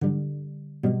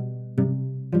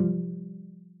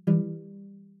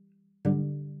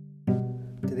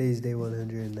Today's day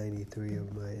 193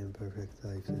 of my imperfect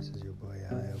life. This is your boy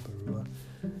Yahya Barua.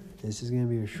 This is going to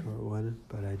be a short one,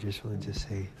 but I just wanted to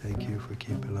say thank you for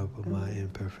keeping up with my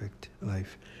imperfect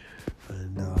life.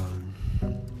 And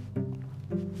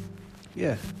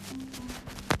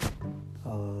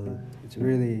it's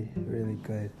really, really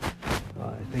good.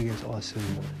 I think it's awesome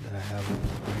that I have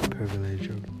the privilege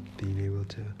of being able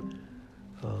to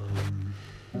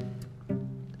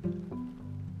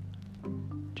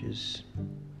just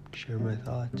share my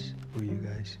thoughts with you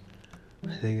guys.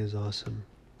 I think it's awesome.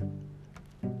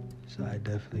 So I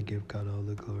definitely give God all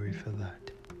the glory for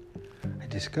that. I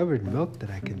discovered milk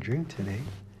that I can drink today.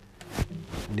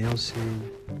 Nielsen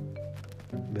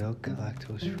milk,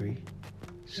 lactose free,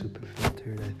 super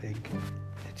filtered, I think.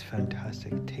 It's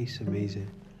fantastic. It tastes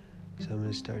amazing. So I'm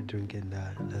gonna start drinking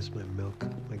that. That's my milk,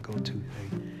 my go-to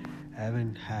thing. I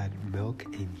haven't had milk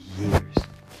in years.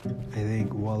 I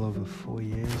think well over 4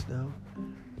 years now.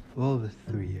 Well over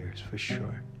 3 years for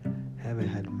sure. I haven't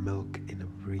had milk in a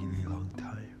really long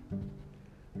time.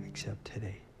 Except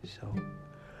today. So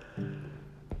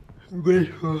I'm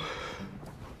grateful.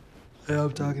 And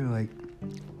I'm talking like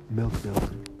milk.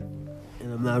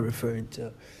 And I'm not referring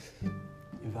to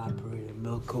evaporated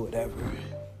milk or whatever.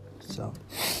 So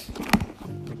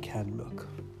the canned milk.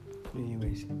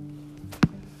 Anyways,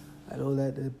 I know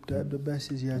that the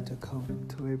best is yet to come.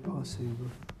 To a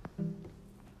possible.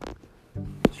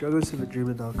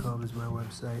 strugglesofadreamer.com is my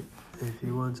website. If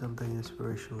you want something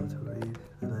inspirational to read,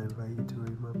 then I invite you to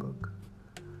read my book.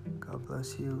 God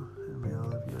bless you, and may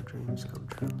all of your dreams come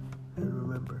true. And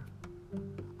remember,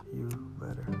 you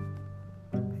matter.